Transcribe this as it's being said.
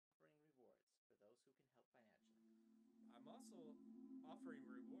I'm also offering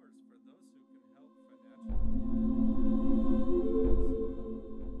rewards for those who can help financially.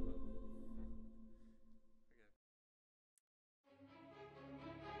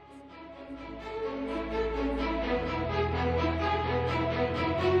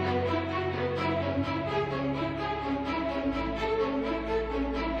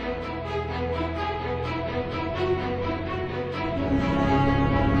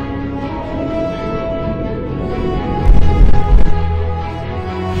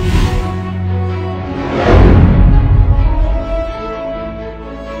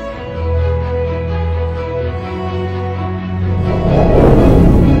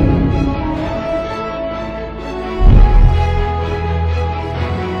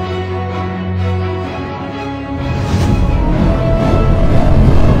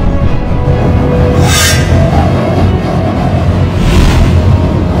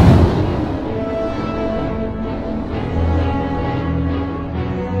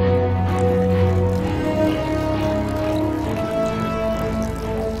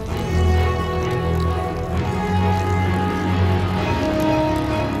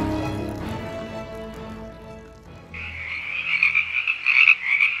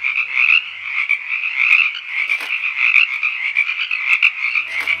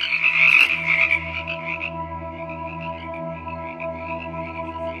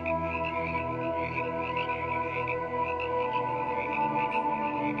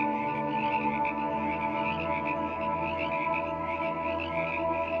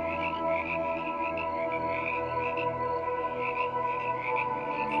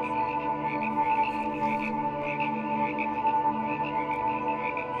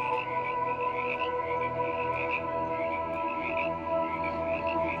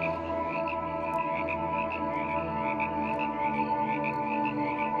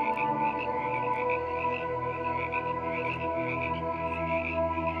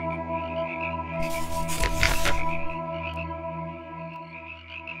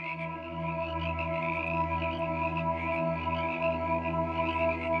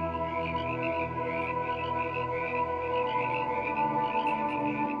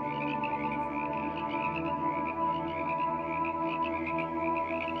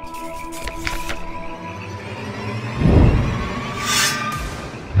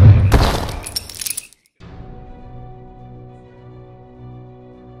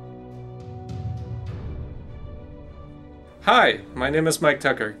 Hi, my name is Mike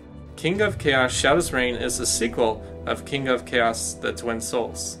Tucker. King of Chaos Shadows Reign is a sequel of King of Chaos The Twin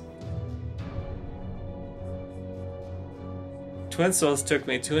Souls. Twin Souls took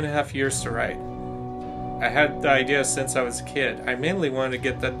me 2.5 years to write. I had the idea since I was a kid. I mainly wanted to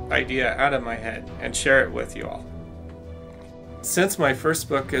get that idea out of my head and share it with you all. Since my first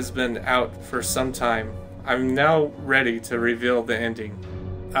book has been out for some time, I'm now ready to reveal the ending.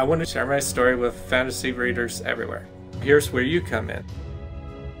 I want to share my story with fantasy readers everywhere. Here's where you come in.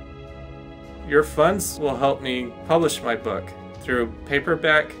 Your funds will help me publish my book through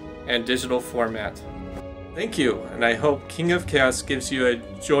paperback and digital format. Thank you, and I hope King of Chaos gives you an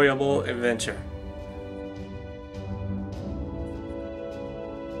enjoyable adventure.